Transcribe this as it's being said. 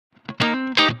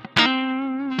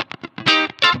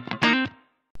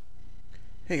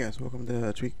Hey guys, welcome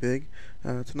to Tweak Big.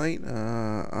 Tonight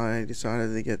I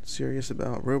decided to get serious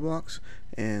about Roblox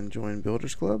and join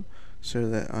Builders Club so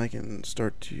that I can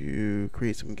start to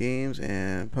create some games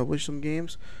and publish some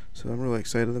games. So I'm really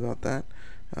excited about that.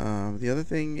 The other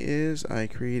thing is I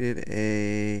created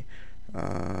a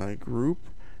group.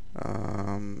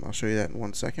 I'll show you that in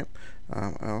 1 second.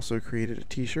 I also created a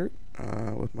t-shirt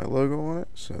with my logo on it,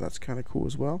 so that's kind of cool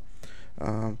as well.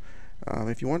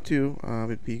 If you want to,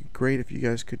 it'd be great if you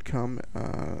guys could come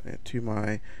to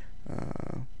my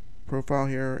profile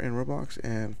here in Roblox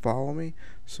and follow me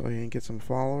so you can get some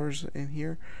followers in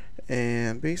here.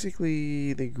 And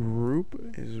basically the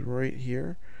group is right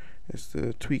here. It's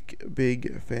the Tweak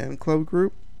Big fan club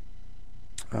group.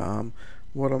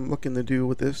 What I'm looking to do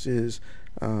with this is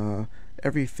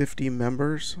every 50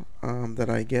 members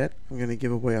that I get, I'm going to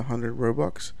give away 100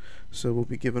 Robux. So we'll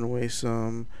be giving away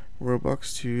some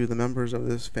Robux to the members of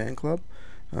this fan club.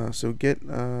 So get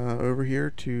over here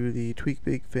to the Tweak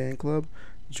Big fan club,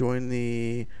 join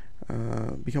the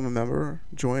become a member,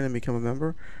 join and become a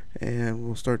member, and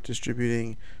we'll start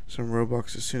distributing some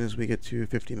Robux as soon as we get to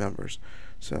 50 members.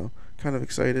 So kind of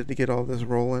excited to get all this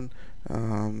rolling.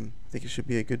 I think it should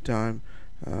be a good time.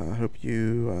 I hope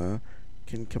you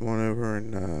can come on over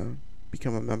and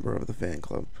become a member of the fan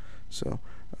club. So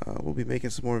we'll be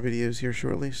making some more videos here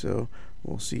shortly, so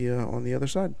we'll see you on the other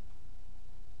side.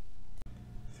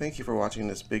 Thank you for watching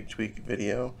this Big Tweak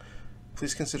video.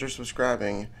 Please consider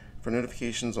subscribing for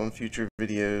notifications on future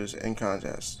videos and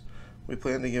contests. We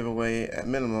plan to give away at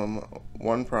minimum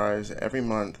one prize every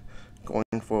month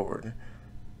going forward.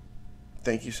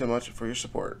 Thank you so much for your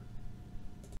support.